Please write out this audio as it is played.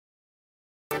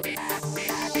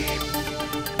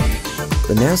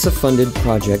The NASA-funded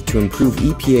project to improve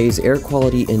EPA's air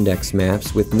quality index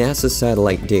maps with NASA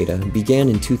satellite data began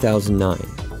in 2009.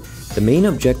 The main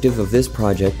objective of this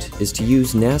project is to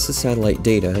use NASA satellite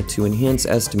data to enhance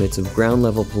estimates of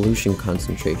ground-level pollution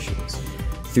concentrations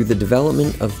through the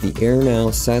development of the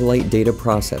AirNow Satellite Data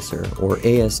Processor, or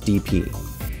ASDP.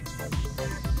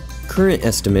 Current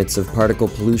estimates of particle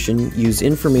pollution use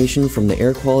information from the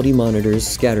air quality monitors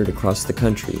scattered across the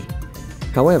country.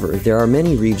 However, there are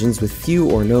many regions with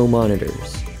few or no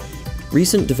monitors.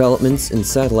 Recent developments in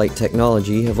satellite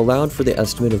technology have allowed for the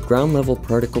estimate of ground-level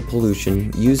particle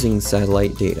pollution using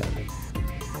satellite data.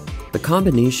 The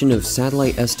combination of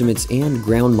satellite estimates and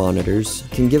ground monitors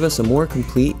can give us a more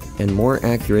complete and more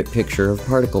accurate picture of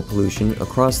particle pollution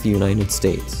across the United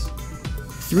States.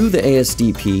 Through the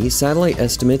ASDP, satellite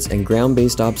estimates and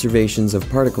ground-based observations of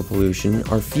particle pollution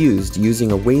are fused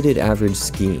using a weighted average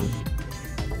scheme.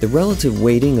 The relative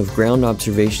weighting of ground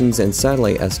observations and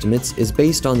satellite estimates is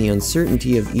based on the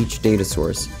uncertainty of each data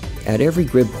source at every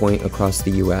grid point across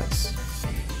the U.S.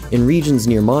 In regions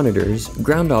near monitors,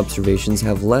 ground observations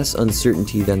have less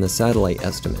uncertainty than the satellite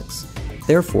estimates.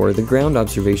 Therefore, the ground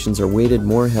observations are weighted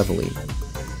more heavily.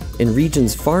 In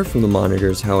regions far from the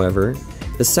monitors, however,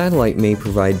 the satellite may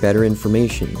provide better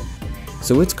information,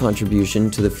 so its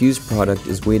contribution to the fused product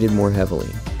is weighted more heavily.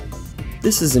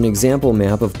 This is an example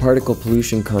map of particle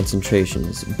pollution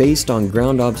concentrations based on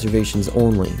ground observations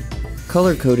only,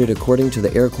 color-coded according to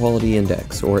the Air Quality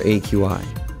Index, or AQI.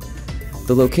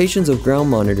 The locations of ground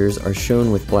monitors are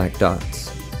shown with black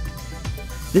dots.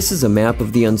 This is a map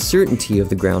of the uncertainty of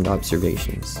the ground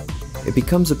observations. It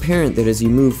becomes apparent that as you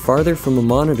move farther from a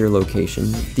monitor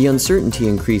location, the uncertainty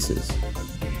increases.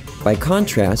 By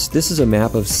contrast, this is a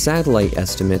map of satellite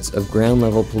estimates of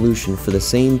ground-level pollution for the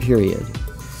same period.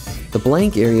 The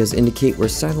blank areas indicate where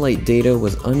satellite data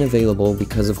was unavailable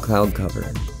because of cloud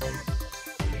cover.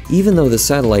 Even though the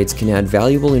satellites can add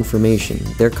valuable information,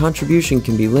 their contribution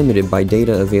can be limited by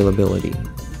data availability.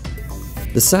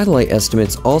 The satellite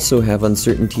estimates also have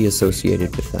uncertainty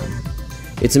associated with them.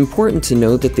 It's important to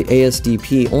note that the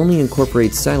ASDP only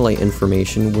incorporates satellite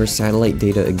information where satellite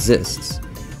data exists.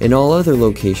 In all other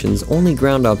locations, only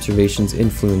ground observations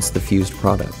influence the fused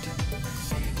product.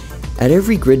 At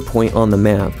every grid point on the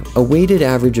map, a weighted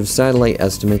average of satellite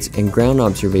estimates and ground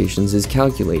observations is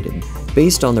calculated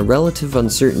based on the relative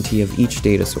uncertainty of each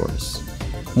data source.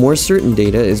 More certain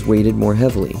data is weighted more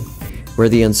heavily. Where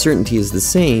the uncertainty is the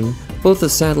same, both the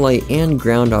satellite and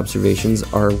ground observations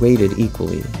are weighted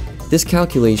equally. This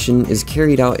calculation is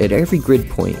carried out at every grid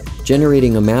point,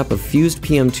 generating a map of fused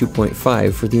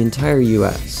PM2.5 for the entire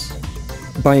US.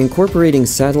 By incorporating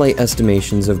satellite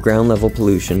estimations of ground-level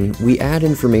pollution, we add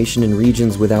information in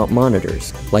regions without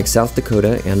monitors, like South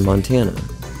Dakota and Montana.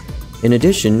 In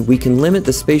addition, we can limit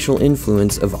the spatial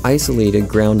influence of isolated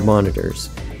ground monitors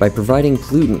by providing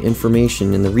pollutant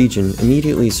information in the region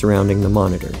immediately surrounding the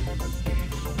monitor.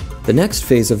 The next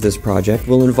phase of this project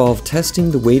will involve testing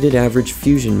the weighted average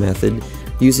fusion method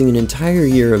using an entire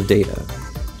year of data.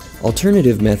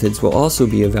 Alternative methods will also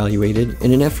be evaluated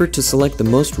in an effort to select the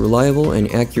most reliable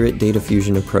and accurate data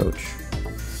fusion approach.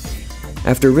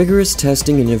 After rigorous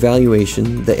testing and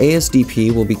evaluation, the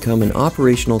ASDP will become an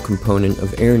operational component of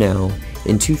AirNow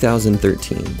in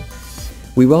 2013.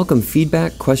 We welcome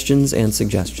feedback, questions, and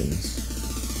suggestions.